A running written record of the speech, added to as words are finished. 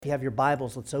If you have your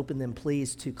Bibles, let's open them,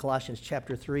 please, to Colossians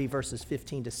chapter 3, verses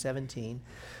 15 to 17.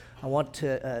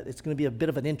 It's going to be a bit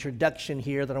of an introduction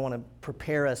here that I want to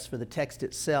prepare us for the text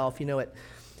itself. You know, at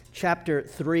chapter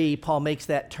 3, Paul makes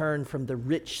that turn from the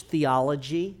rich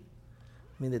theology,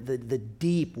 the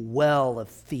deep well of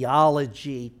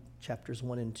theology, chapters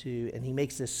 1 and 2, and he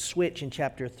makes this switch in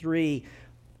chapter 3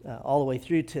 all the way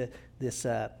through to this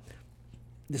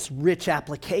rich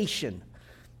application.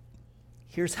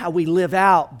 Here's how we live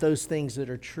out those things that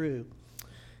are true.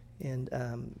 And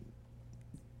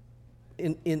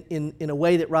in a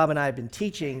way that Rob and I have been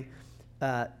teaching,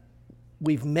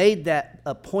 we've made that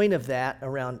a point of that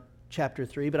around chapter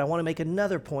 3, but I want to make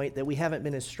another point that we haven't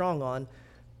been as strong on,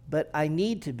 but I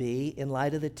need to be in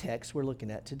light of the text we're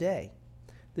looking at today.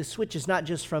 This switch is not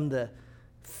just from the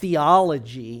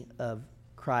theology of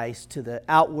Christ to the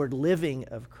outward living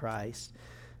of Christ.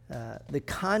 The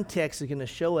context is going to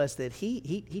show us that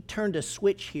he turned a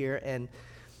switch here, and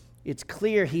it's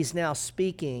clear he's now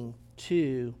speaking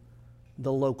to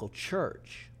the local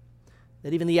church.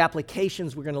 That even the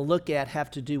applications we're going to look at have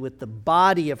to do with the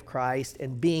body of Christ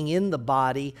and being in the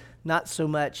body, not so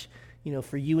much,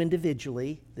 for you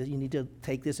individually, that you need to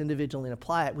take this individually and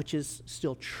apply it, which is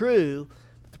still true,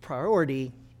 but the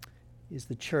priority is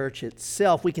the church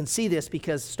itself. We can see this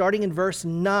because starting in verse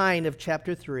 9 of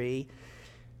chapter 3,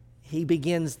 he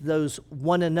begins those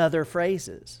one another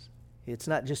phrases. It's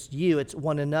not just you, it's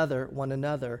one another, one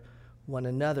another, one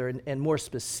another. And more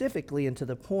specifically, and to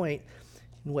the point,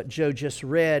 in what Joe just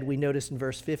read, we notice in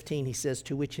verse 15, he says,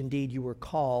 to which indeed you were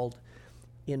called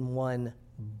in one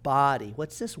body.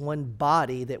 What's this one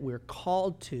body that we're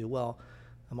called to? Well,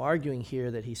 I'm arguing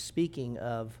here that he's speaking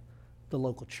of the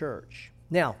local church.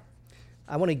 Now,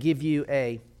 I want to give you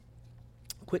a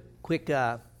quick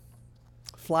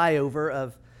flyover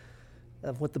of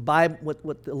what the Bible,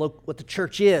 what the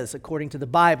church is according to the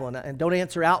Bible, and don't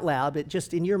answer out loud, but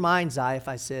just in your mind's eye, if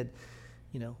I said,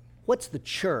 what's the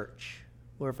church,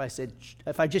 or if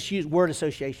I just use word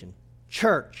association,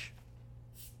 church,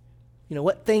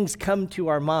 what things come to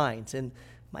our minds? And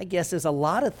my guess is a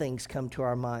lot of things come to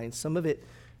our minds. Some of it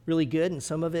really good, and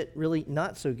some of it really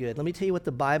not so good. Let me tell you what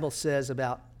the Bible says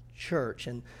about church,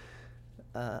 and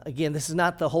again, this is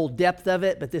not the whole depth of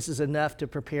it, but this is enough to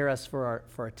prepare us for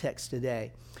our text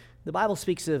today. The Bible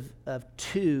speaks of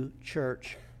two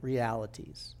church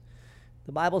realities.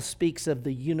 The Bible speaks of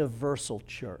the universal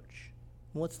church.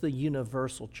 What's the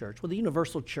universal church? Well, the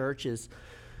universal church is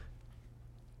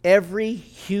every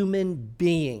human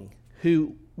being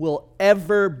who will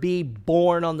ever be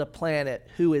born on the planet,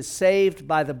 who is saved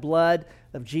by the blood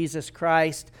of Jesus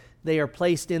Christ. They are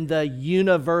placed in the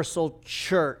universal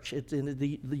church. It's in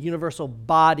the universal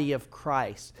body of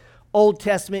Christ. Old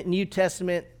Testament, New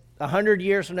Testament, 100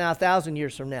 years from now, 1,000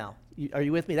 years from now. Are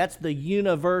you with me? That's the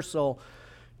universal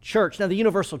church. Now, the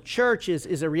universal church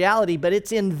is a reality, but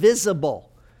it's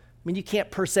invisible. You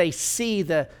can't per se see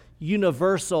the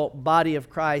universal body of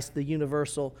Christ, the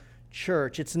universal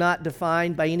church. It's not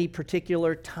defined by any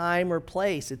particular time or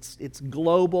place. It's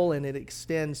global, and it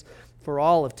extends for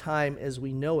all of time as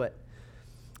we know it.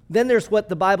 Then there's what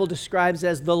the Bible describes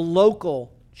as the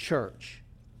local church.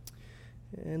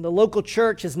 And the local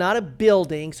church is not a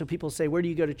building. So people say, where do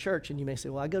you go to church? And you may say,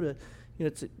 well, I go to,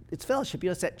 it's fellowship.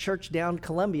 It's that church down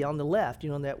Columbia on the left,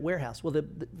 in that warehouse. Well,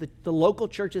 the local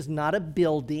church is not a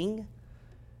building.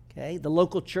 Okay, the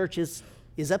local church is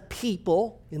a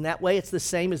people. In that way, it's the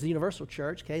same as the universal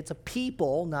church. Okay, it's a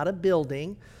people, not a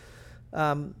building.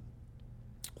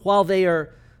 While they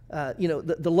are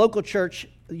the local church,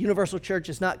 the universal church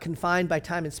is not confined by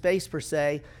time and space per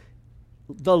se.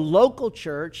 The local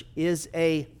church is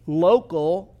a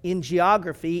local, in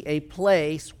geography, a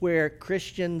place where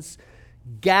Christians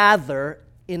gather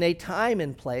in a time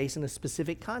and place in a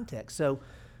specific context. So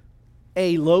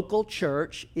a local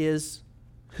church is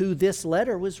who this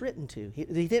letter was written to. He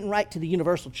didn't write to the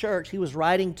universal church. He was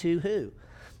writing to who?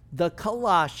 The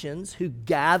Colossians, who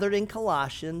gathered in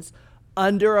Colossians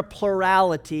under a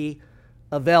plurality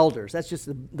of elders. That's just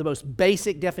the most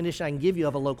basic definition I can give you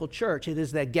of a local church. It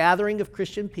is the gathering of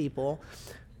Christian people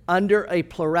under a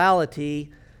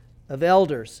plurality of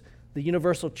elders. The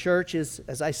universal church is,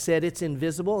 as I said, it's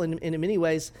invisible. And in many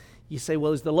ways, you say,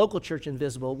 well, is the local church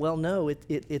invisible? Well, no,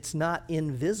 it's not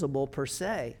invisible per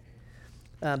se.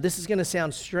 This is going to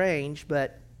sound strange,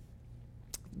 but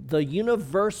the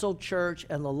universal church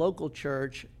and the local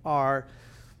church are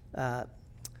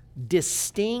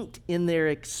distinct in their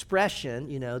expression.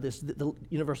 There's the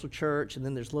universal church, and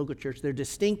then there's local church. They're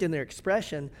distinct in their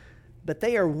expression, but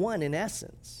they are one in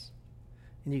essence.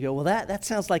 And you go, well, that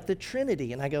sounds like the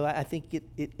Trinity. And I go, I think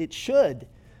it should.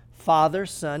 Father,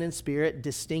 Son, and Spirit,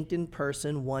 distinct in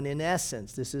person, one in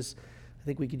essence. This is, I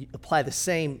think we could apply the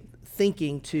same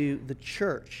thinking to the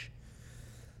church.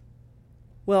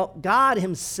 Well, God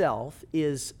himself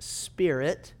is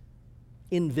spirit,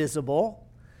 invisible.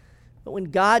 But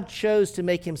when God chose to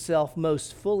make himself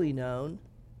most fully known,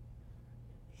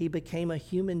 he became a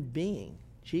human being,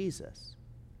 Jesus.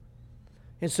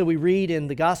 And so we read in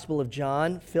the Gospel of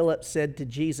John, Philip said to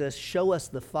Jesus, "Show us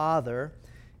the Father,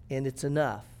 and it's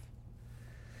enough."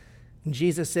 And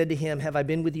Jesus said to him, "Have I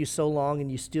been with you so long,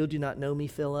 and you still do not know me,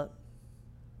 Philip?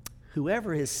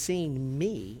 Whoever has seen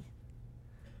me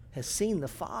has seen the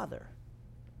Father.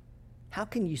 How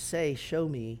can you say, 'Show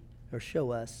me,' or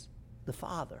 'show us the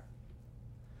Father'?"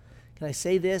 Can I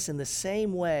say this? In the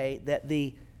same way that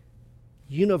the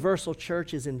universal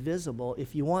church is invisible,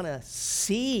 if you want to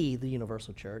see the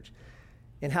universal church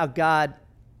and how God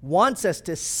wants us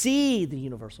to see the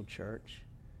universal church,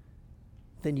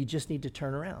 then you just need to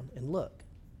turn around and look.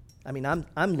 I mean,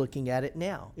 I'm looking at it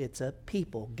now. It's a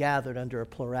people gathered under a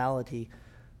plurality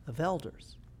of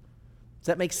elders. Does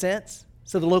that make sense?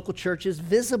 So the local church is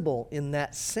visible in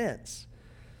that sense.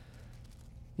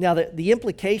 Now, the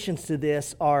implications to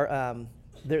this are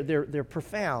they're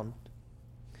profound.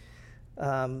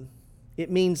 It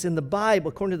means in the Bible,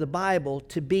 according to the Bible,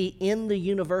 to be in the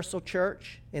universal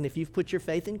church, and if you've put your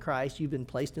faith in Christ, you've been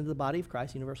placed into the body of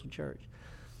Christ, universal church.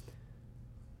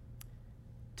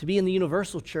 To be in the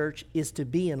universal church is to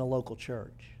be in a local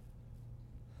church.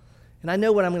 And I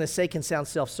know what I'm going to say can sound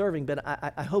self-serving, but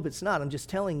I hope it's not. I'm just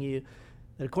telling you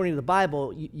that according to the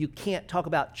Bible, you can't talk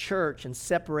about church and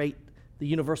separate the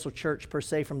universal church per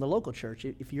se from the local church.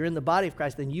 If you're in the body of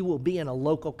Christ, then you will be in a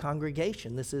local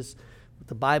congregation. This is what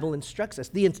the Bible instructs us.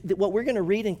 What we're going to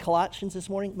read in Colossians this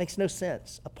morning makes no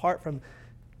sense apart from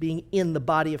being in the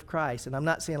body of Christ. And I'm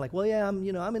not saying like, well, yeah,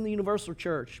 I'm in the universal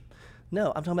church.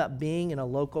 No, I'm talking about being in a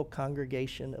local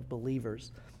congregation of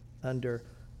believers under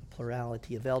a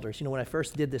plurality of elders. When I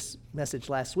first did this message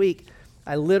last week,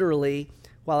 I literally,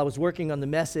 while I was working on the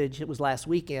message, it was last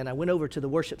weekend, I went over to the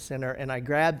worship center and I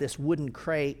grabbed this wooden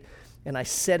crate and I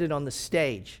set it on the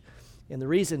stage. And the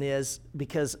reason is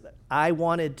because I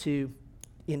wanted to,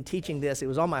 in teaching this, it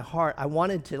was on my heart, I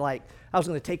wanted to I was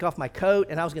going to take off my coat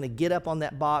and I was going to get up on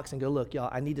that box and go, look, y'all,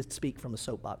 I need to speak from a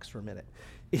soapbox for a minute.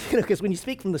 Because when you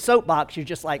speak from the soapbox, you're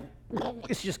just like,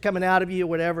 it's just coming out of you or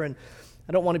whatever, and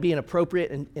I don't want to be inappropriate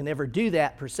and ever do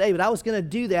that per se, but I was going to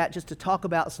do that just to talk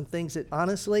about some things that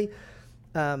honestly,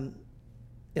 and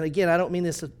again, I don't mean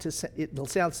this it'll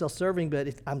sound self-serving,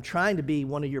 but I'm trying to be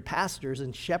one of your pastors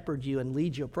and shepherd you and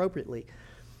lead you appropriately.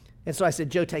 And so I said,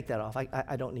 Joe, take that off.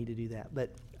 I don't need to do that. But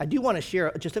I do want to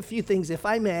share just a few things, if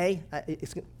I may.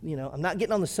 I'm not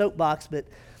getting on the soapbox, but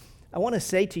I want to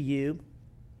say to you,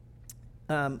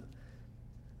 I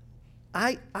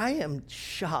am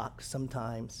shocked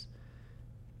sometimes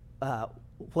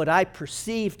what I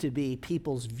perceive to be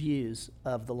people's views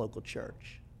of the local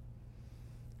church.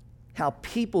 How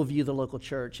people view the local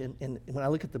church, and when I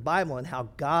look at the Bible and how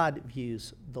God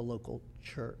views the local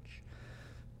church.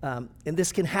 And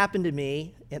this can happen to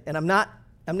me, and I'm not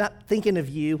thinking of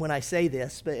you when I say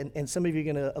this, but and some of you are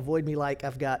going to avoid me like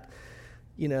I've got,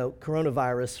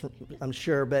 coronavirus, I'm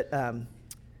sure, but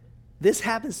this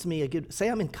happens to me say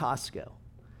I'm in Costco,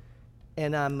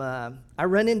 and I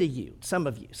run into you, some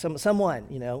of you, someone,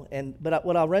 but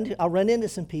I'll run into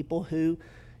some people who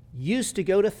used to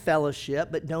go to fellowship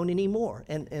but don't anymore.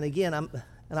 And again,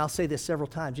 I'll say this several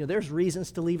times. There's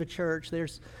reasons to leave a church.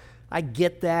 I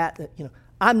get that.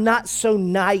 I'm not so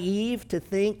naive to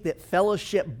think that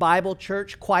Fellowship Bible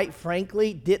Church, quite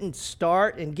frankly, didn't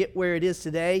start and get where it is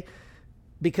today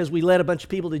because we led a bunch of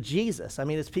people to Jesus. I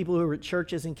mean, it's people who were at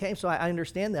churches and came, so I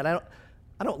understand that.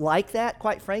 I don't like that,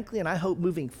 quite frankly, and I hope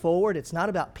moving forward, it's not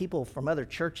about people from other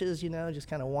churches, just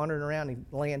kind of wandering around and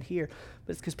land here,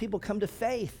 but it's because people come to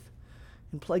faith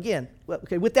and plug in. Well,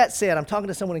 okay, with that said, I'm talking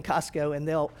to someone in Costco, and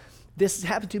this has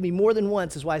happened to me more than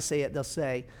once, is why I say it. They'll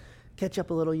say, catch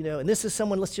up a little, and this is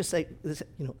someone, let's just say,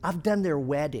 I've done their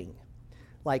wedding.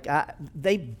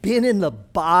 They've been in the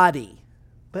body,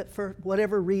 but for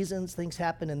whatever reasons, things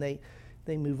happen and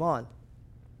they move on.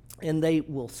 And they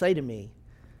will say to me,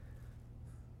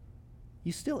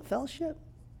 you still at Fellowship?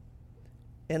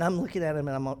 And I'm looking at them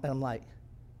and I'm like,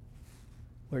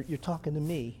 well, you're talking to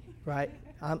me, right?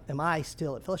 Am I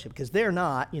still at Fellowship? Because they're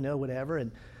not, whatever.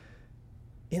 And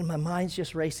my mind's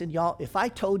just racing. Y'all, if I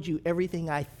told you everything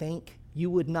I think,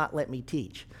 you would not let me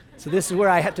teach. So this is where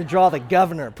I have to draw the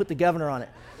governor, put the governor on it.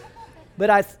 But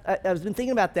I've been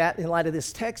thinking about that in light of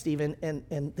this text even,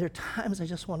 and there are times I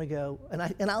just want to go,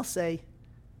 and I'll say,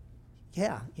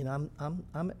 yeah,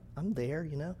 I'm there,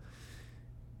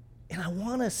 And I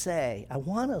want to say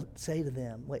to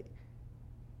them, wait,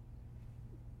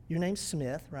 your name's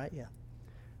Smith, right? Yeah.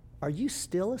 Are you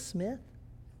still a Smith?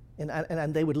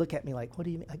 And they would look at me like, what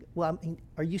do you mean? Well, I mean,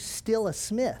 are you still a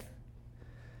Smith?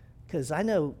 Because I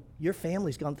know your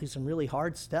family's gone through some really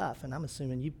hard stuff, and I'm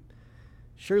assuming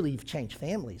surely you've changed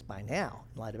families by now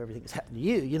in light of everything that's happened to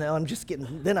you. You know, I'm just getting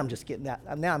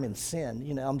that. Now I'm in sin.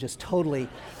 You know, I'm just totally.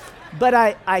 But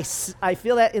I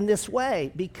feel that in this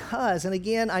way because, and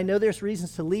again, I know there's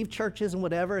reasons to leave churches and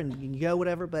whatever, and you can go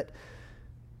whatever, but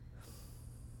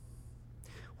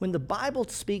when the Bible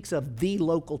speaks of the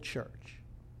local church,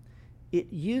 it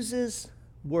uses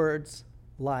words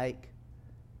like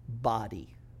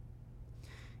body.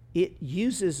 It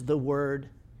uses the word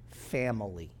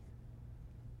family.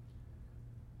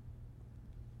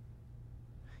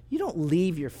 You don't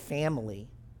leave your family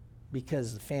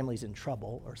because the family's in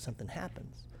trouble or something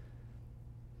happens.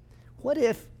 What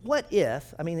if,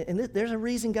 I mean, and there's a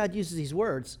reason God uses these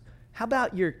words. How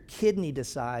about your kidney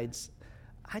decides,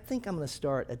 I think I'm going to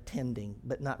start attending,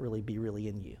 but not really be really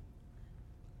in you.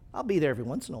 I'll be there every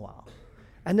once in a while.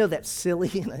 I know that's silly,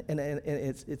 and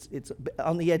it's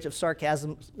on the edge of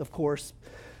sarcasm, of course.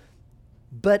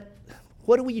 But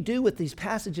what do we do with these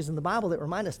passages in the Bible that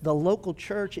remind us the local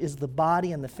church is the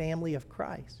body and the family of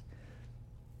Christ?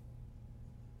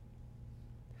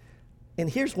 And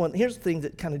here's the thing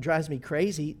that kind of drives me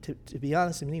crazy, to be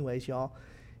honest in many ways, y'all,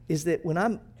 is that when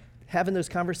I'm having those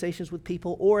conversations with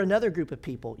people or another group of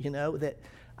people, you know, that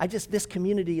this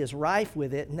community is rife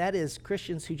with it, and that is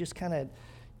Christians who just kind of,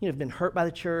 you know, have been hurt by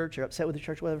the church or upset with the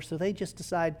church or whatever, so they just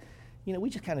decide, you know, we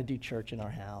just kind of do church in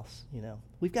our house, you know.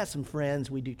 We've got some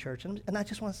friends, we do church, and I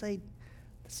just want to say,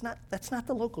 that's not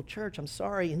the local church, I'm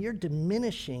sorry, and you're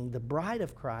diminishing the bride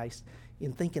of Christ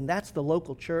in thinking that's the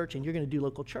local church and you're going to do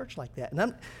local church like that.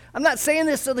 And I'm not saying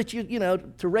this so that you know,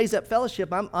 to raise up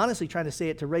fellowship. I'm honestly trying to say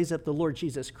it to raise up the Lord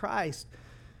Jesus Christ,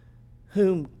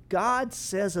 whom God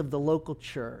says of the local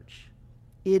church,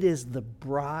 it is the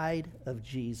bride of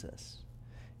Jesus.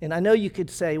 And I know you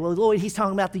could say, well, Lord, he's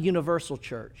talking about the universal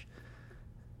church.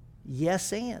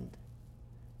 Yes, and.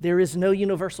 There is no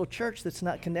universal church that's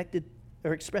not connected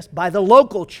or expressed by the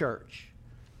local church.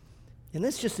 And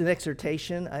this is just an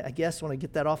exhortation, I guess, when I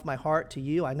get that off my heart to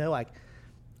you. I know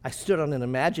I stood on an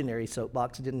imaginary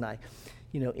soapbox, didn't I,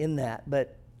 you know, in that.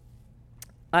 But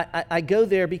I go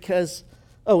there because,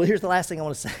 here's the last thing I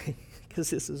want to say, because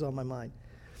this is on my mind.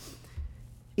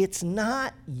 It's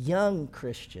not young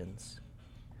Christians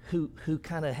who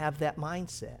kind of have that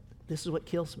mindset. This is what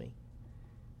kills me.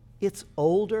 It's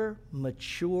older,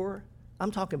 mature,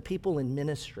 I'm talking people in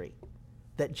ministry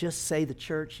that just say the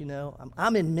church, you know,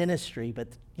 I'm in ministry, but,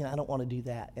 you know, I don't want to do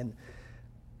that. And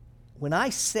when I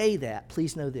say that,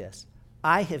 please know this,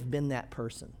 I have been that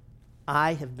person.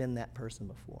 I have been that person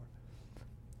before.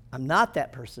 I'm not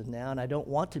that person now, and I don't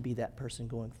want to be that person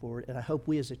going forward, and I hope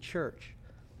we as a church,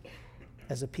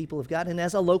 as a people of God, and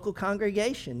as a local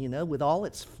congregation, you know, with all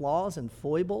its flaws and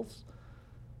foibles,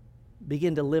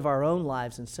 begin to live our own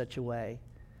lives in such a way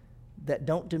that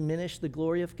don't diminish the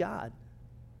glory of God,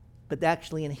 but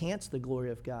actually enhance the glory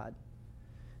of God.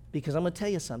 Because I'm going to tell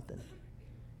you something.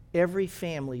 Every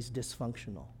family's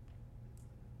dysfunctional,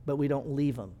 but we don't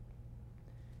leave them.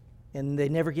 And they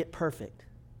never get perfect.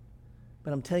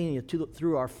 But I'm telling you,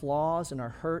 through our flaws and our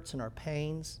hurts and our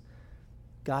pains,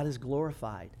 God is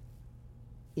glorified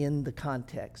in the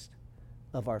context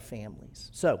of our families.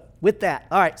 So, with that,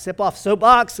 all right, step off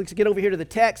soapbox. Let's get over here to the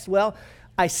text. Well,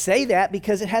 I say that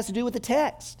because it has to do with the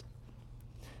text.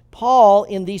 Paul,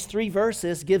 in these 3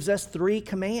 verses, gives us 3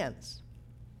 commands.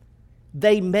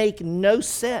 They make no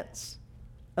sense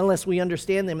unless we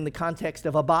understand them in the context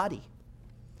of a body.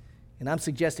 And I'm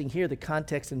suggesting here the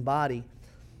context and body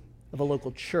of a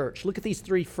local church. Look at these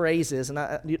 3 phrases, and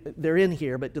they're in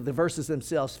here, but the verses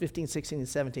themselves, 15, 16, and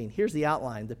 17. Here's the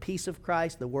outline: the peace of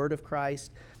Christ, the word of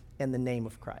Christ, and the name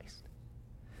of Christ.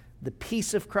 The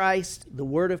peace of Christ, the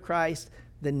word of Christ,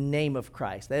 the name of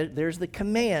Christ. There's the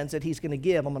commands that he's going to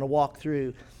give. I'm going to walk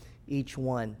through each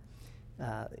one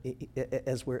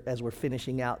as we're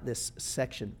finishing out this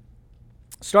section.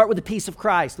 Start with the peace of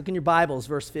Christ. Look in your Bibles,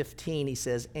 verse 15. He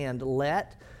says, "And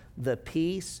let the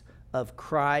peace of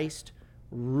Christ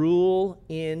rule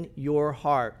in your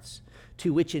hearts,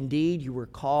 to which indeed you were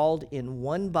called in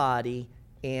one body,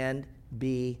 and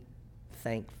be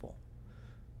thankful."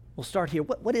 We'll start here.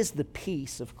 What is the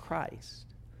peace of Christ?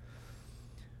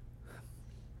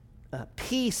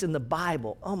 Peace in the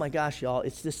Bible, oh my gosh, y'all,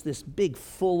 it's just this big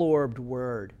full-orbed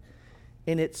word.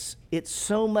 And it's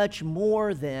so much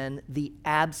more than the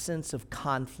absence of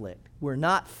conflict. We're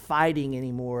not fighting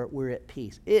anymore. We're at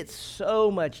peace. It's so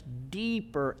much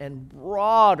deeper and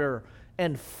broader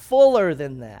and fuller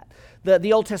than that.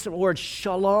 The Old Testament word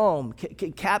shalom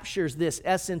captures this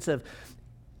essence of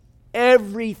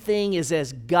everything is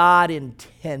as God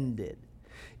intended.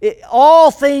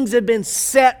 All things have been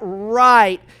set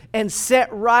right and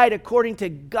set right according to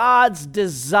God's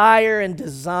desire and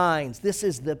designs. This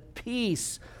is the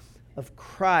peace of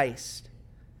Christ.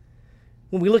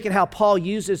 When we look at how Paul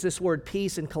uses this word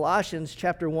peace in Colossians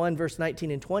chapter 1, verse 19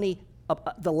 and 20,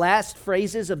 the last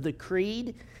phrases of the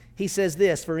creed, he says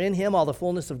this, "For in him all the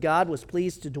fullness of God was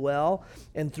pleased to dwell,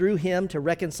 and through him to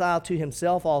reconcile to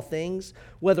himself all things,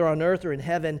 whether on earth or in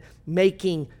heaven,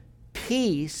 making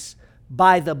peace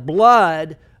by the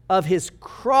blood of his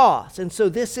cross." And so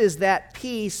this is that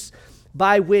peace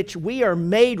by which we are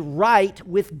made right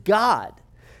with God.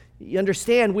 You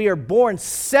understand, we are born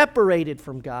separated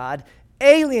from God,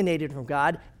 alienated from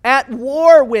God, at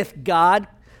war with God,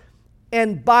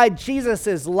 and by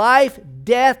Jesus' life,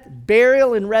 death,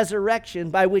 burial, and resurrection,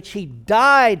 by which he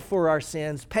died for our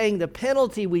sins, paying the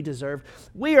penalty we deserve,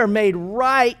 we are made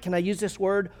right, can I use this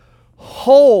word,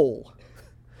 whole,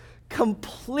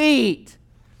 complete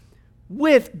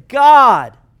with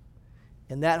God.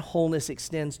 And that wholeness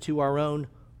extends to our own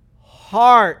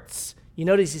hearts. You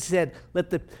notice he said, let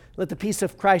the peace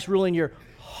of Christ rule in your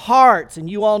hearts. And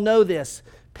you all know this.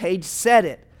 Paige said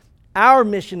it. Our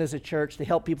mission as a church to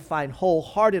help people find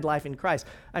wholehearted life in Christ.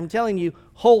 I'm telling you,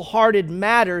 wholehearted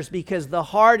matters because the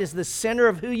heart is the center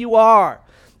of who you are.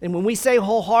 And when we say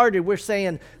wholehearted, we're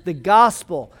saying the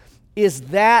gospel is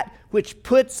that which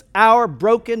puts our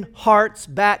broken hearts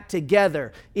back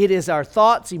together. It is our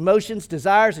thoughts, emotions,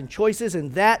 desires, and choices,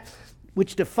 and that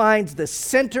which defines the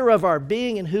center of our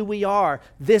being and who we are.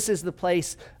 This is the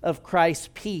place of Christ's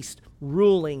peace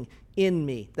ruling in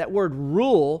me. That word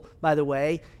rule, by the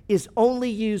way, is only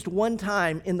used one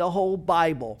time in the whole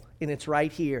Bible, and it's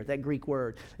right here, that Greek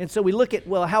word. And so we look at,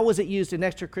 well, how was it used in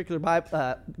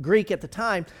extracurricular Greek at the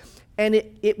time? And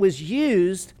it was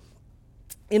used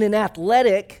in an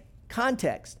athletic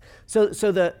context. So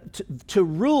to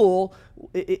rule,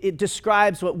 it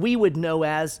describes what we would know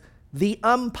as the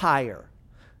umpire,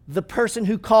 the person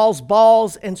who calls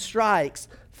balls and strikes,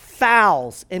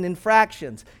 fouls and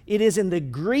infractions. It is in the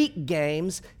Greek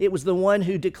games, it was the one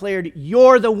who declared,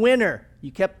 "You're the winner."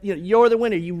 You're the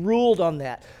winner. You ruled on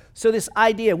that. So this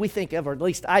idea we think of, or at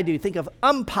least I do, think of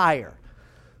umpire.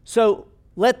 So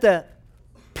let the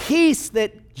peace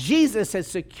that Jesus has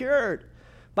secured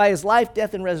by his life,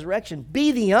 death, and resurrection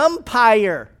be the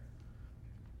umpire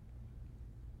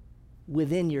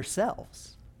within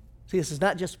yourselves. See, this is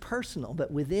not just personal,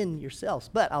 but within yourselves.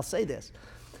 But I'll say this.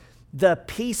 The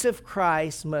peace of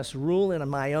Christ must rule in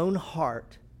my own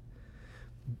heart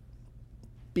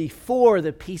before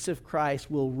the peace of Christ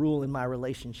will rule in my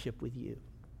relationship with you.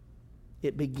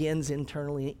 It begins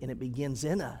internally and it begins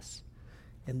in us.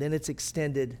 And then it's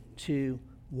extended to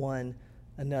one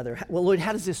another. Well, Lord,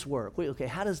 how does this work? Okay,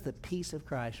 how does the peace of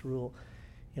Christ rule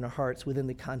in our hearts within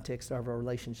the context of our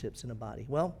relationships in a body?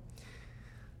 Well,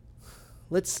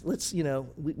 let's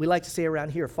we like to say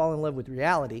around here, fall in love with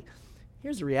reality.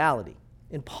 Here's the reality,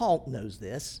 and Paul knows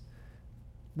this.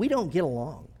 We don't get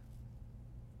along.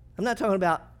 I'm not talking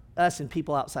about us and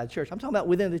people outside church. I'm talking about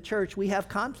within the church, we have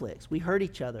conflicts. We hurt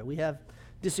each other. We have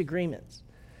disagreements.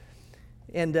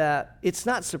 And it's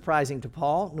not surprising to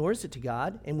Paul, nor is it to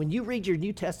God. And when you read your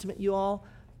New Testament, you all,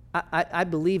 I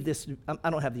believe this, I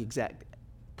don't have the exact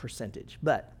percentage,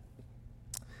 but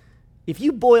if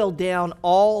you boil down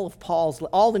all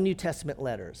the New Testament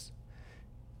letters,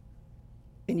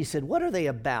 and you said, what are they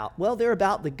about? Well, they're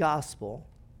about the gospel.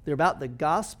 They're about the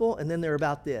gospel, and then they're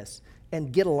about this,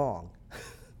 and get along.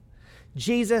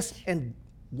 Jesus, and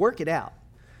work it out.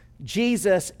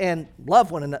 Jesus, and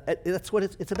love one another. That's what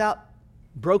it's about.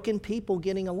 Broken people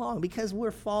getting along, because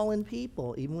we're fallen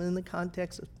people, even within the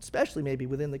context, especially maybe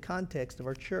within the context of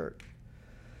our church.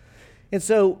 And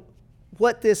so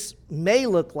what this may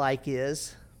look like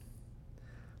is,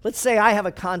 let's say I have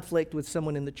a conflict with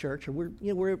someone in the church, or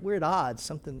we're at odds,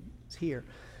 something's here.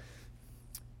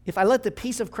 If I let the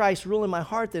peace of Christ rule in my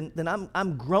heart, then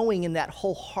I'm growing in that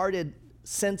wholehearted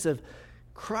sense of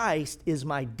Christ is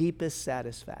my deepest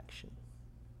satisfaction.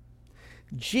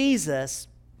 Jesus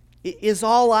is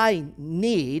all I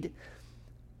need.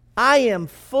 I am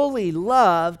fully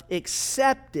loved,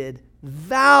 accepted,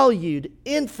 valued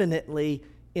infinitely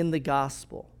in the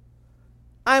gospel.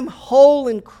 I'm whole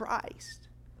in Christ.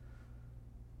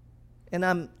 And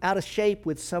I'm out of shape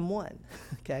with someone,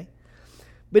 okay?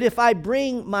 But if I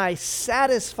bring my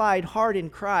satisfied heart in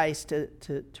Christ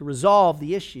to resolve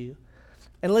the issue,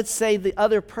 and let's say the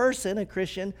other person, a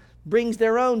Christian, brings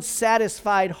their own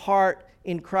satisfied heart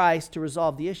in Christ to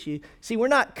resolve the issue. See, we're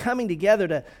not coming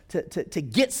together to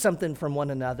get something from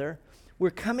one another. We're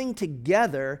coming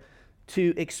together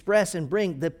to express and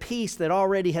bring the peace that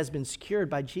already has been secured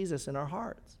by Jesus in our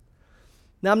hearts.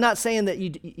 Now, I'm not saying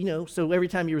that so every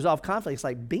time you resolve conflict, it's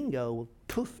like bingo,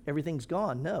 poof, everything's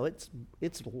gone. No, it's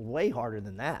way harder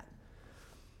than that.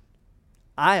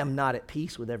 I am not at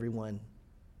peace with everyone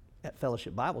at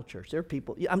Fellowship Bible Church. There are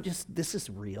people, this is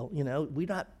real, we're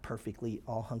not perfectly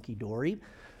all hunky-dory.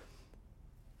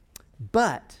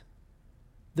 But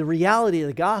the reality of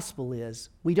the gospel is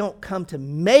we don't come to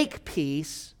make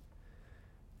peace.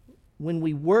 When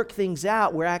we work things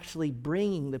out, we're actually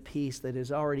bringing the peace that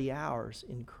is already ours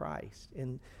in Christ.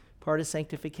 And part of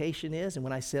sanctification is, and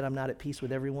when I said I'm not at peace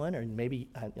with everyone, or maybe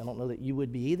I don't know that you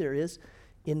would be either, is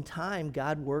in time,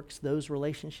 God works those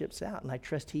relationships out. And I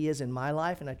trust He is in my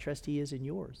life, and I trust He is in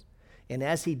yours. And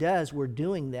as He does, we're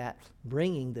doing that,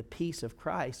 bringing the peace of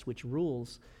Christ, which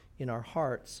rules in our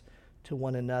hearts, to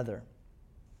one another.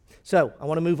 So I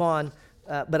want to move on,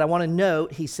 but I want to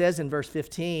note, he says in verse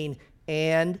 15,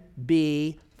 and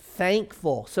be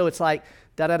thankful. So it's like,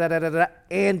 da-da-da-da-da-da,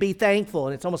 and be thankful.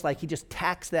 And it's almost like he just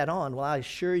tacks that on. Well, I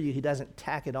assure you he doesn't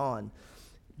tack it on.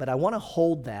 But I want to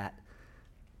hold that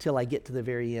till I get to the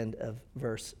very end of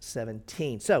verse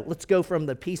 17. So let's go from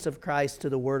the peace of Christ to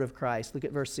the word of Christ. Look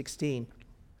at verse 16.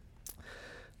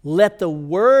 Let the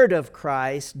word of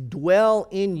Christ dwell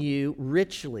in you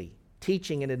richly,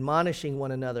 teaching and admonishing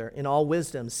one another in all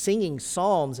wisdom, singing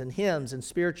psalms and hymns and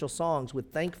spiritual songs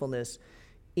with thankfulness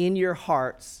in your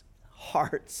hearts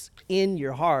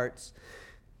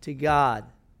to God.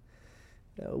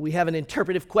 We have an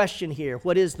interpretive question here.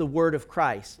 What is the word of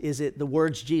Christ? Is it the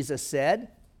words Jesus said?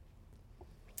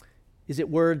 Is it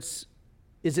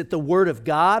the word of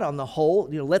God on the whole?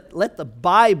 Let the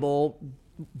Bible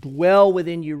dwell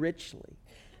within you richly.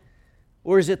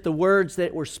 Or is it the words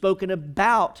that were spoken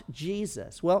about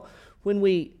Jesus? Well, when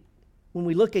we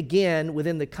look again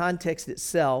within the context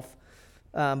itself,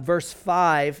 verse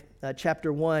 5,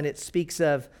 chapter 1, it speaks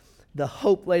of the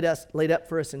hope laid up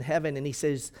for us in heaven, and he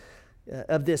says,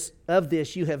 of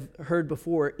this you have heard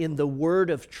before in the word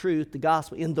of truth, the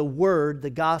gospel, in the word, the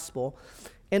gospel.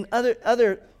 And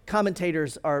other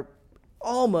commentators are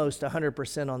almost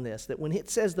 100% on this, that when it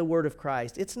says the word of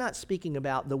Christ, it's not speaking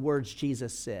about the words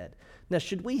Jesus said. Now,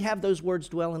 should we have those words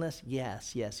dwell in us?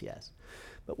 Yes.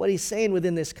 But what he's saying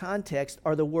within this context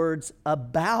are the words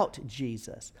about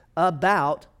Jesus,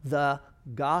 about the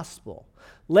gospel.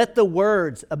 Let the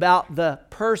words about the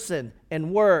person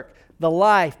and work, the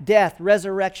life, death,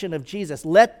 resurrection of Jesus,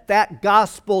 let that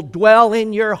gospel dwell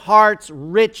in your hearts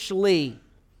richly.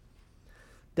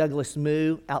 Douglas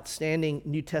Moo, outstanding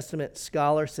New Testament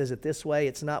scholar, says it this way: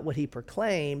 it's not what he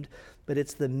proclaimed, but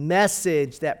it's the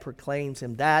message that proclaims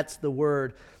him. That's the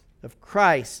word of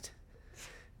Christ.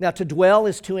 Now, to dwell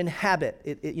is to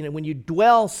inhabit. When you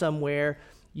dwell somewhere,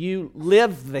 you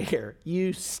live there.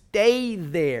 You stay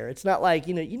there. It's not like,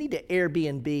 you need to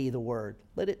Airbnb the word.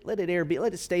 Let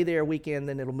it stay there a weekend,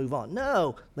 then it'll move on.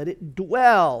 No, let it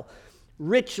dwell.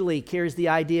 Richly carries the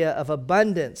idea of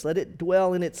abundance. Let it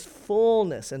dwell in its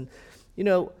fullness. And,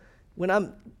 when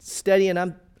I'm studying,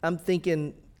 I'm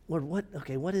thinking, Lord,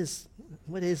 what is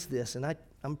this? And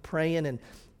I'm praying, and,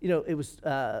 it was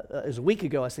a week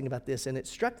ago I was thinking about this, and it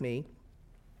struck me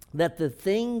that the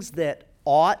things that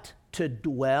ought to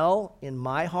dwell in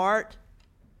my heart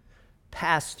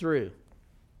pass through.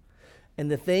 And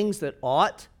the things that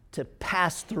ought to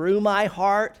pass through my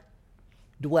heart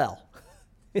dwell.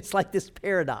 It's like this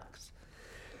paradox.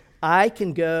 I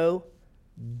can go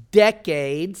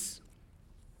decades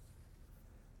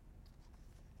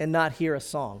and not hear a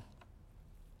song.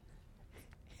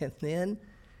 And then,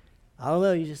 I don't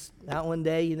know, you just out one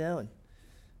day, and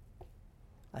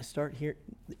I start hear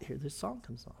this song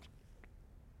comes on.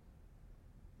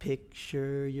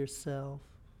 Picture yourself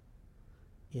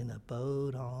in a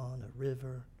boat on a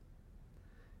river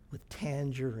with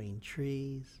tangerine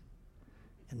trees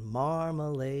and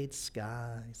marmalade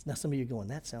skies. Now some of you are going,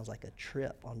 that sounds like a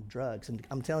trip on drugs. And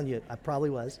I'm telling you, I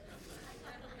probably was.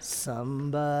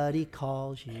 Somebody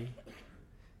calls you.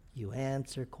 You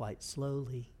answer quite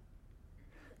slowly.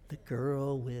 The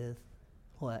girl with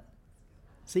what?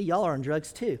 See, y'all are on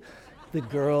drugs too. The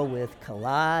girl with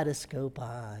kaleidoscope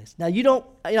eyes. Now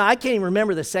I can't even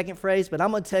remember the second phrase, but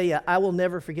I'm going to tell you, I will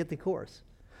never forget the chorus.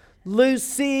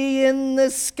 Lucy in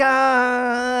the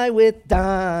sky with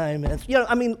diamonds.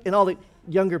 And all the,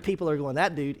 younger people are going,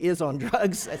 that dude is on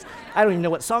drugs. I don't even know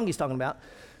what song he's talking about.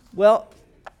 Well,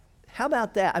 how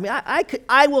about that? I mean,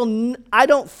 I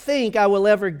don't think I will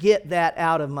ever get that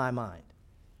out of my mind.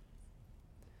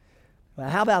 Well,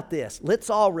 how about this? Let's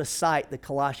all recite the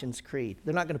Colossians Creed.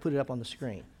 They're not going to put it up on the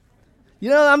screen. You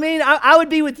know what I mean? I would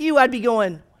be with you. I'd be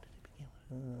going,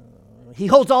 he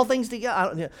holds all things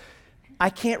together. I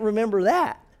can't remember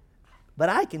that. But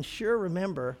I can sure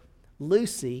remember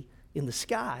Lucy in the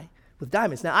sky with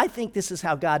diamonds. Now, I think this is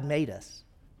how God made us.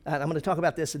 I'm going to talk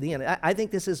about this at the end. I think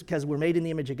this is because we're made in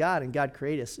the image of God, and God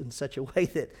created us in such a way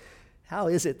that how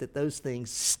is it that those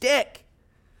things stick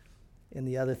and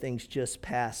the other things just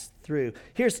pass through?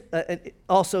 Here's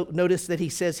also notice that he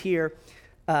says here,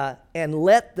 and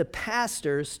let the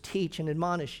pastors teach and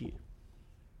admonish you.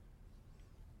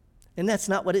 And that's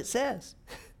not what it says.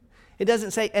 It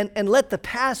doesn't say, and let the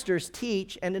pastors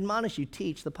teach and admonish you.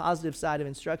 Teach, the positive side of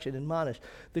instruction, admonish,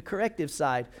 the corrective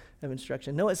side of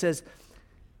instruction. No, it says,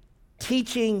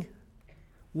 teaching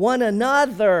one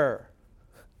another.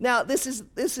 Now, this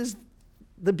is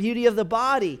the beauty of the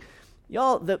body.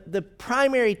 Y'all, the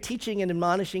primary teaching and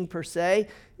admonishing per se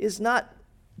does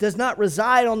not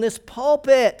reside on this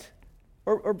pulpit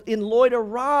or in Lloyd or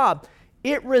Rob.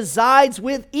 It resides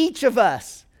with each of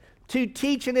us to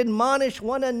teach and admonish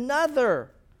one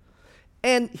another.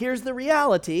 And here's the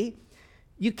reality.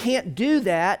 You can't do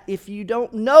that if you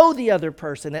don't know the other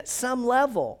person at some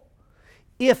level.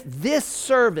 If this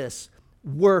service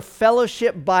were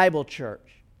Fellowship Bible Church,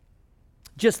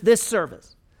 just this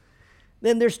service,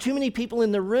 then there's too many people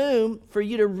in the room for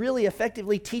you to really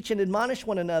effectively teach and admonish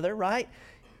one another, right?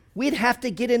 We'd have to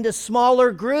get into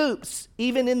smaller groups,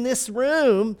 even in this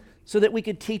room, so that we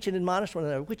could teach and admonish one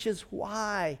another, which is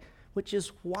why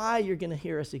you're going to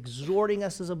hear us exhorting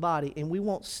us as a body, and we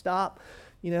won't stop,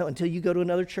 until you go to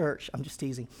another church. I'm just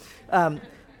teasing.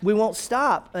 We won't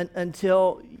stop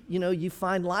until, you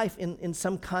find life in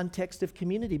some context of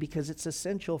community, because it's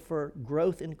essential for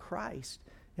growth in Christ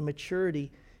and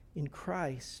maturity in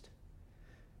Christ.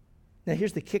 Now,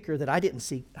 here's the kicker that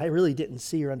I really didn't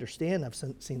see or understand. I've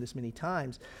seen this many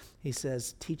times. He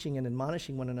says, teaching and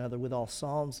admonishing one another with all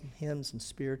psalms and hymns and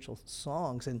spiritual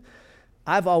songs. And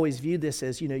I've always viewed this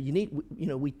as,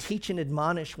 we teach and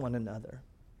admonish one another.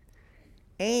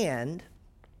 And,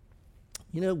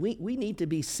 we need to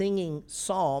be singing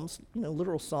psalms,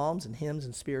 literal psalms and hymns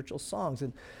and spiritual songs.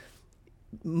 And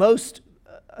most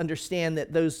understand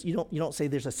that those, you don't say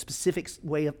there's a specific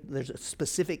there's a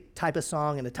specific type of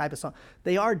song and a type of song.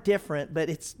 They are different, but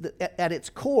at its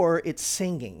core, it's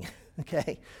singing,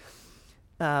 okay?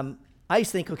 I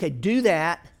used to think, okay, do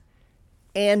that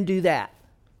and do that.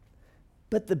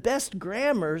 But the best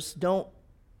grammars don't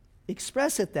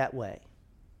express it that way.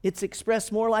 It's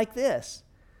expressed more like this.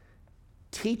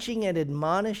 Teaching and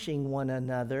admonishing one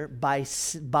another by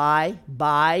singing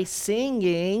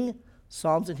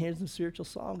psalms and hymns and spiritual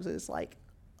songs. And it's like,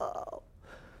 oh,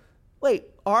 wait,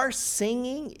 our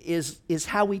singing is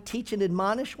how we teach and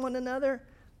admonish one another?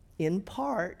 In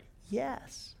part,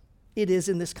 yes. It is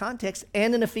in this context.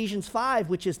 And in Ephesians 5,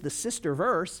 which is the sister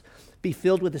verse, be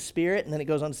filled with the Spirit, and then it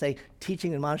goes on to say,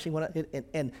 teaching and admonishing one another,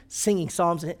 and singing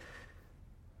psalms.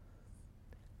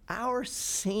 Our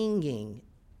singing,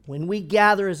 when we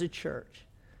gather as a church,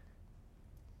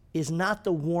 is not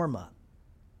the warm-up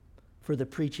for the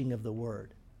preaching of the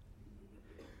Word.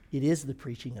 It is the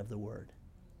preaching of the Word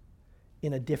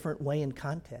in a different way and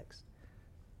context.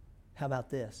 How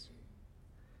about this?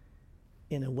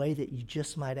 In a way that you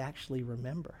just might actually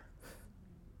remember.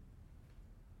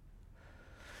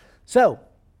 So,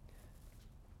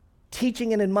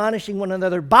 teaching and admonishing one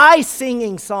another by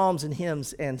singing psalms and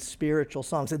hymns and spiritual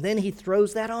songs. And then he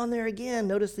throws that on there again.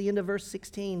 Notice the end of verse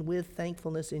 16, with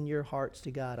thankfulness in your hearts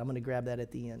to God. I'm going to grab that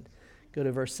at the end. Go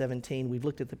to verse 17. We've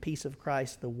looked at the peace of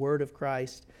Christ, the word of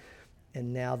Christ,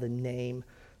 and now the name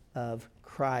of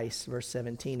Christ. Verse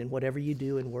 17, and whatever you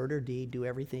do in word or deed, do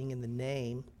everything in the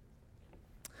name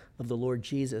of the Lord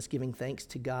Jesus, giving thanks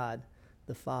to God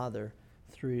the Father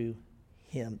through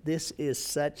him. This is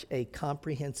such a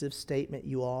comprehensive statement,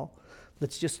 you all.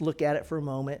 Let's just look at it for a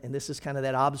moment, and this is kind of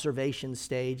that observation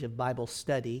stage of Bible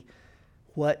study.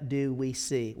 What do we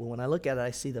see? Well, when I look at it,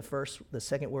 I see the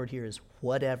second word here is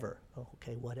whatever. Oh,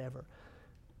 okay, whatever.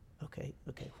 Okay,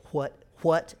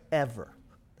 whatever.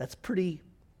 That's pretty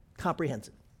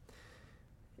comprehensive.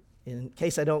 In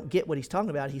case I don't get what he's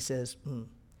talking about, he says,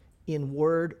 in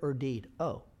word or deed.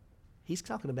 Oh, he's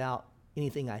talking about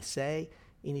anything I say,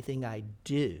 anything I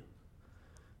do.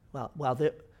 Well,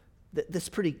 that's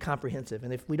pretty comprehensive.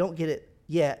 And if we don't get it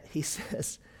yet, he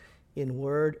says, in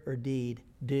word or deed,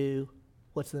 do.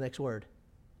 What's the next word?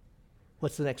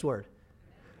 What's the next word?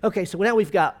 Okay, so now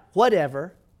we've got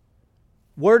whatever,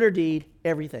 word or deed,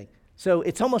 everything. So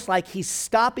it's almost like he's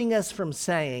stopping us from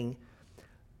saying,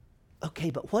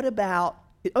 okay, but what about,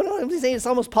 oh no, I'm just saying it's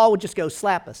almost Paul would just go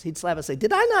slap us. He'd slap us and say,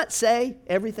 did I not say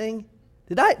everything?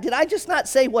 Did I just not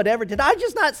say whatever? Did I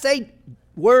just not say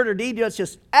word or deed? It's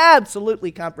just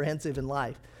absolutely comprehensive in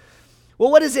life. Well,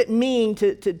 what does it mean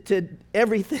to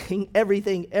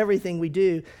everything we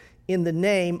do in the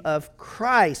name of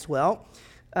Christ? Well,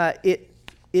 it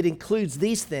includes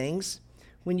these things.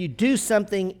 When you do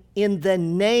something in the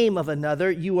name of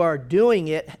another, you are doing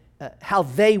it how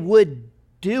they would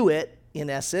do it, in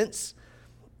essence.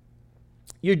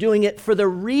 You're doing it for the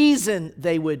reason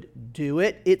they would do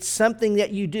it. It's something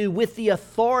that you do with the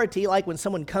authority, like when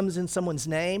someone comes in someone's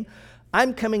name.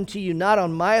 I'm coming to you not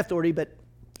on my authority, but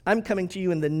I'm coming to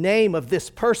you in the name of this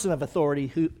person of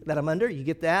authority that I'm under. You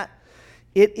get that?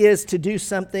 It is to do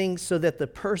something so that the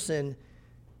person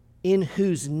in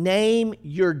whose name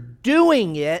you're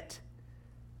doing it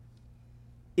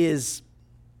is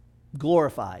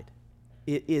glorified.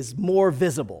 It is more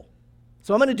visible.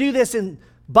 So I'm going to do this in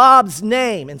Bob's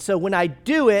name. And so when I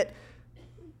do it,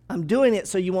 I'm doing it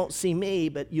so you won't see me,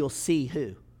 but you'll see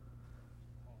who?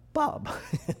 Bob.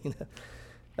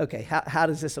 Okay, how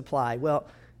does this apply? Well,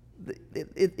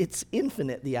 it's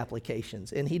infinite, the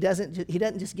applications. And he doesn't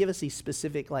just give us these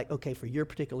specific, like, okay, for your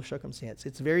particular circumstance.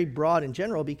 It's very broad in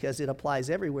general because it applies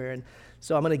everywhere. And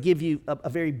so I'm going to give you a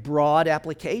very broad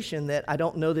application that I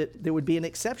don't know that there would be an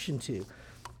exception to.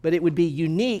 But it would be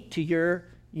unique to your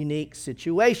unique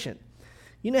situation.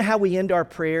 You know how we end our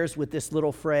prayers with this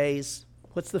little phrase?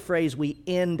 What's the phrase we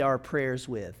end our prayers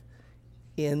with?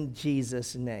 In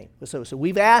Jesus' name. So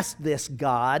we've asked this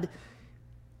God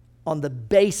on the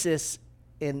basis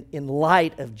in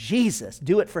light of Jesus.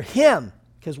 Do it for him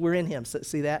because we're in him. So,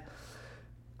 see that?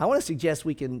 I want to suggest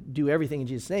we can do everything in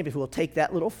Jesus' name if we'll take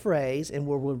that little phrase and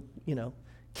we'll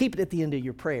keep it at the end of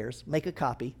your prayers, make a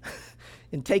copy,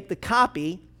 and take the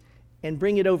copy and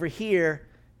bring it over here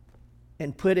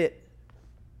and put it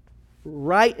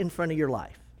right in front of your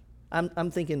life. I'm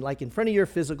thinking like in front of your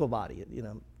physical body,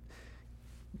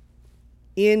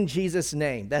 in Jesus'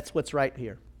 name. That's what's right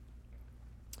here.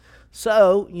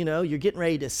 So, you're getting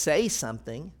ready to say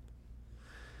something,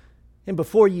 and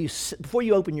before you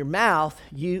open your mouth,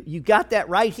 you got that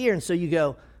right here, and so you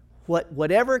go,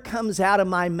 whatever comes out of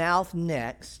my mouth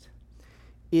next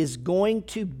is going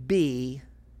to be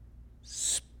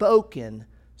spoken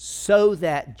so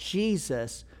that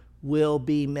Jesus will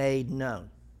be made known.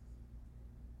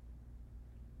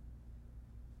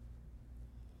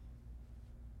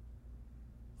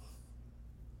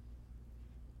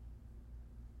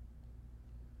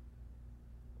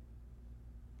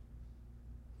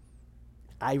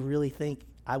 I really think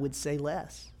I would say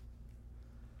less.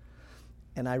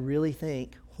 And I really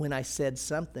think when I said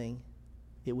something,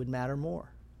 it would matter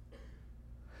more.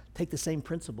 Take the same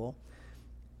principle.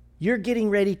 You're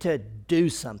getting ready to do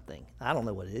something. I don't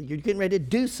know what it is. You're getting ready to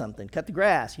do something. Cut the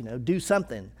grass, do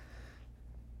something.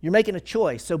 You're making a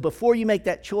choice. So before you make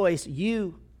that choice,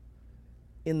 you,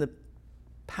 in the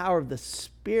power of the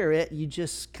Spirit, you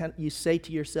say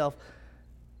to yourself,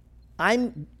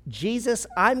 Jesus,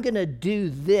 I'm going to do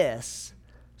this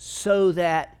so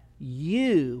that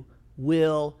you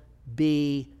will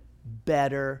be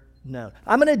better known.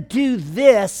 I'm going to do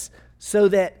this so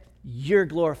that you're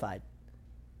glorified.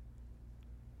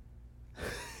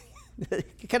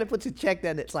 It kind of puts a check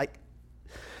then. It's like,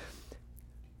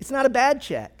 it's not a bad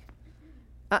check.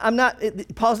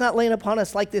 Paul's not laying upon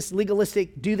us like this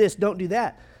legalistic, do this, don't do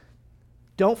that.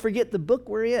 Don't forget the book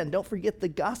we're in. Don't forget the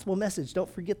gospel message. Don't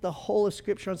forget the whole of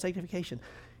Scripture on sanctification.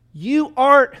 You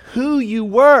aren't who you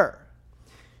were.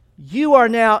 You are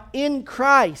now in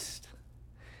Christ.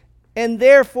 And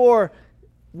therefore,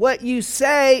 what you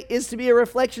say is to be a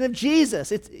reflection of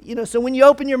Jesus. It's so when you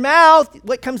open your mouth,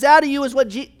 what comes out of you is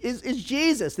is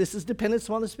Jesus. This is dependence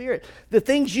upon the Spirit. The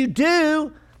things you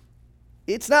do,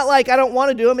 it's not like I don't want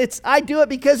to do them. I do it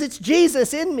because it's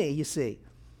Jesus in me, you see.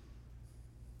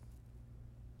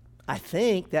 I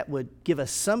think that would give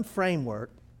us some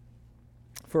framework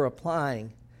for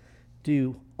applying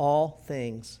do all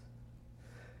things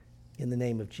in the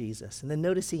name of Jesus. And then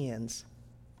notice he ends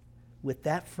with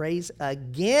that phrase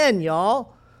again,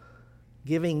 y'all,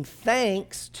 giving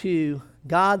thanks to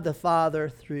God the Father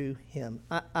through him.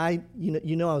 I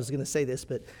was going to say this,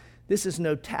 but this is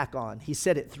no tack on. He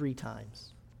said it 3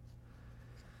 times.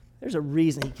 There's a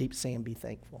reason he keeps saying be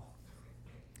thankful.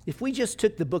 If we just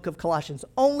took the book of Colossians,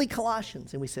 only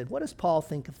Colossians, and we said, what does Paul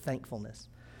think of thankfulness?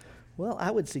 Well, I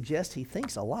would suggest he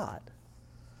thinks a lot.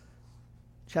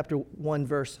 Chapter 1,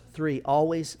 verse 3,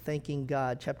 always thanking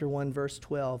God. Chapter 1, verse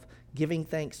 12, giving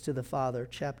thanks to the Father.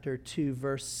 Chapter 2,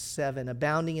 verse 7,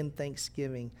 abounding in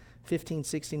thanksgiving. 15,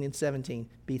 16, and 17,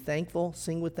 be thankful,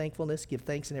 sing with thankfulness, give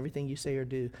thanks in everything you say or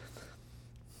do.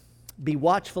 Be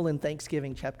watchful in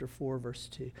thanksgiving, chapter 4, verse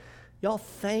 2. Y'all,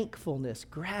 thankfulness,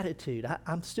 gratitude.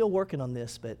 I'm still working on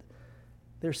this, but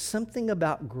there's something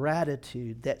about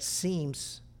gratitude that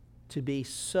seems to be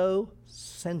so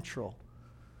central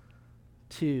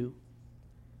to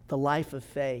the life of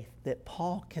faith that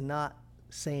Paul cannot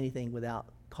say anything without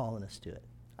calling us to it.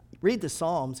 Read the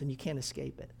Psalms and you can't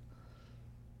escape it.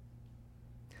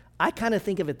 I kind of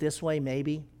think of it this way,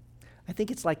 maybe. I think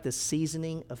it's like the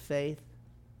seasoning of faith.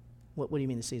 What do you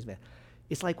mean the seasoning of faith?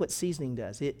 It's like what seasoning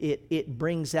does. It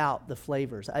brings out the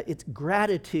flavors.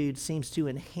 Gratitude seems to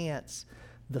enhance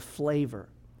the flavor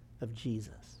of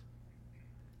Jesus,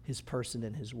 his person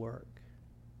and his work.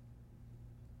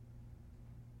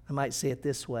 I might say it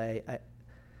this way.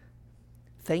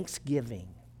 Thanksgiving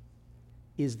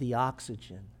is the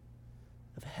oxygen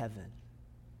of heaven.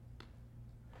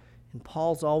 And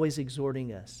Paul's always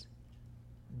exhorting us,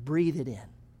 breathe it in.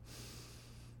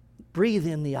 Breathe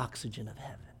in the oxygen of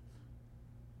heaven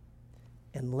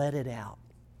and let it out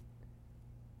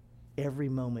every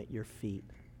moment your feet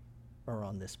are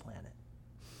on this planet.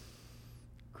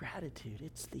 Gratitude,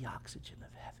 it's the oxygen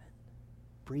of heaven.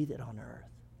 Breathe it on earth.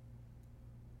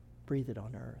 Breathe it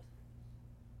on earth.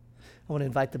 I want to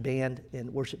invite the band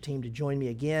and worship team to join me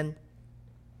again.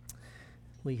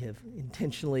 We have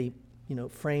intentionally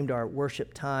framed our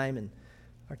worship time and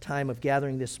our time of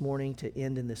gathering this morning to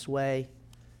end in this way.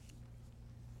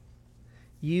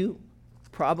 You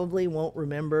probably won't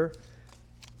remember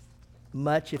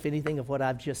much, if anything, of what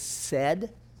I've just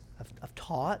said, I've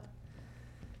taught.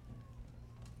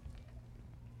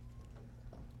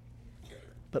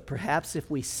 But perhaps if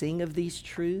we sing of these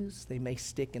truths, they may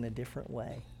stick in a different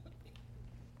way.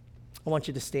 I want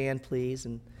you to stand, please,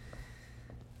 and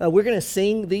we're going to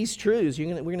sing these truths.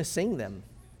 We're going to sing them.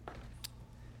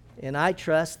 And I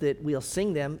trust that we'll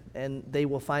sing them and they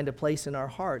will find a place in our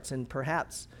hearts. And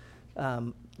perhaps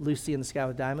Lucy in the Sky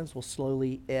with Diamonds will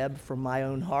slowly ebb from my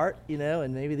own heart,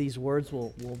 and maybe these words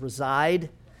will reside.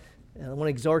 And I want to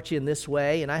exhort you in this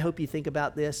way, and I hope you think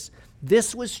about this.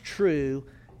 This was true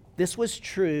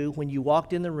when you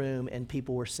walked in the room and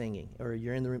people were singing, or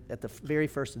you're in the room at the very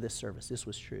first of this service. This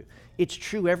was true. It's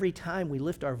true every time we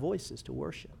lift our voices to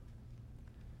worship.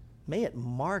 May it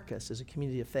mark us as a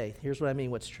community of faith. Here's what I mean,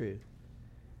 what's true.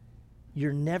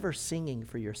 You're never singing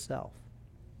for yourself.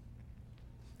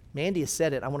 Mandy has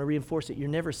said it. I want to reinforce it. You're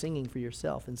never singing for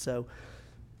yourself. And so,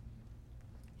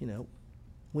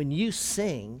 when you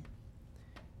sing,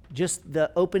 just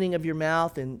the opening of your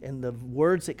mouth and the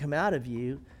words that come out of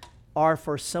you are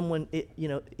for someone,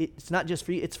 it's not just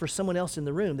for you, it's for someone else in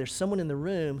the room. There's someone in the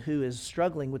room who is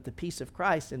struggling with the peace of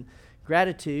Christ and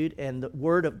gratitude and the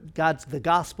word of God's, the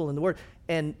gospel and the word.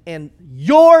 And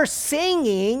your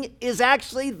singing is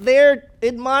actually their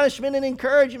admonishment and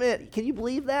encouragement. Can you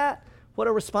believe that? What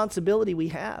a responsibility we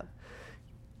have.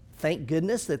 Thank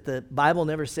goodness that the Bible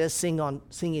never says sing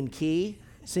in key,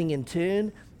 sing in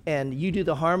tune, and you do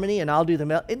the harmony and I'll do the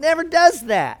melody. It never does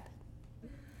that.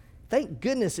 Thank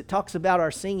goodness it talks about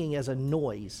our singing as a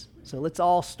noise. So let's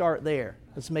all start there.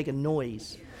 Let's make a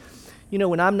noise.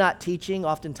 When I'm not teaching,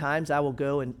 oftentimes I will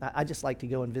go and I just like to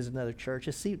go and visit other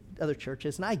churches, see other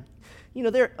churches. And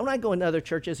when I go into other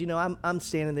churches, I'm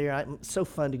standing there. It's so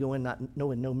fun to go in, not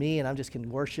knowing know me, and I'm just going to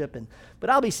worship. But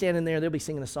I'll be standing there. They'll be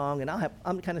singing a song, and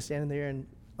I'm kind of standing there, and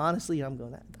honestly, I'm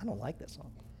going, I don't like that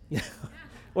song.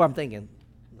 Or I'm thinking,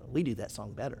 we do that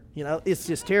song better. It's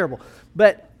just terrible.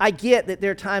 But I get that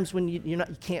there are times when you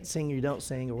can't sing or you don't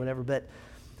sing or whatever. But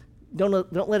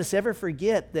don't let us ever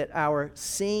forget that our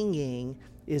singing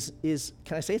is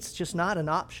can I say it's just not an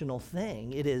optional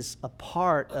thing. It is a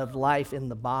part of life in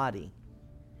the body.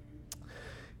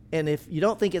 And if you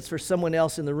don't think it's for someone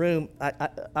else in the room,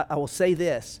 I will say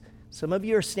this. Some of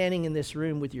you are standing in this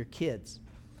room with your kids.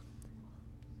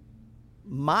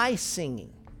 My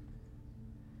singing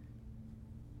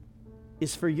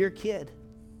is for your kid.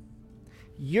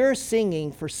 You're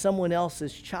singing for someone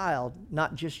else's child,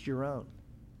 not just your own.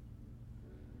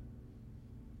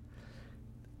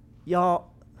 Y'all,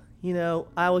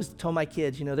 I always told my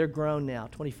kids, they're grown now,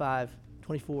 25,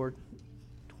 24,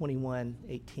 21,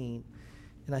 18.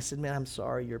 And I said, man, I'm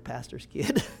sorry, you're a pastor's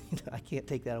kid. I can't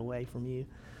take that away from you.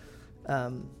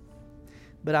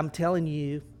 But I'm telling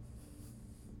you,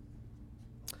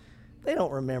 they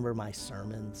don't remember my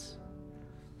sermons.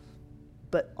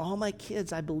 But all my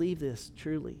kids, I believe this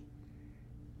truly.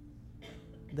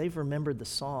 They've remembered the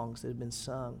songs that have been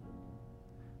sung.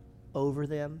 over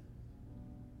them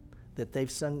that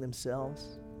they've sung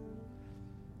themselves,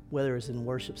 whether it's in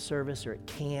worship service or at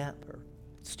camp or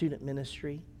student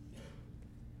ministry.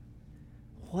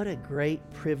 What a great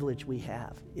privilege we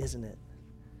have, isn't it,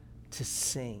 to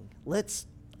sing.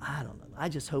 I don't know, I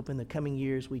just hope in the coming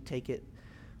years we take it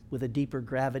with a deeper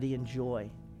gravity and joy,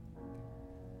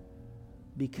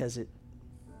 because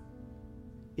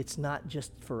it's not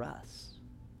just for us.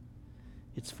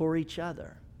 It's for each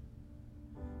other.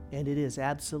 And it is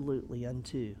absolutely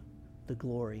unto the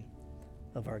glory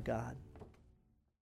of our God.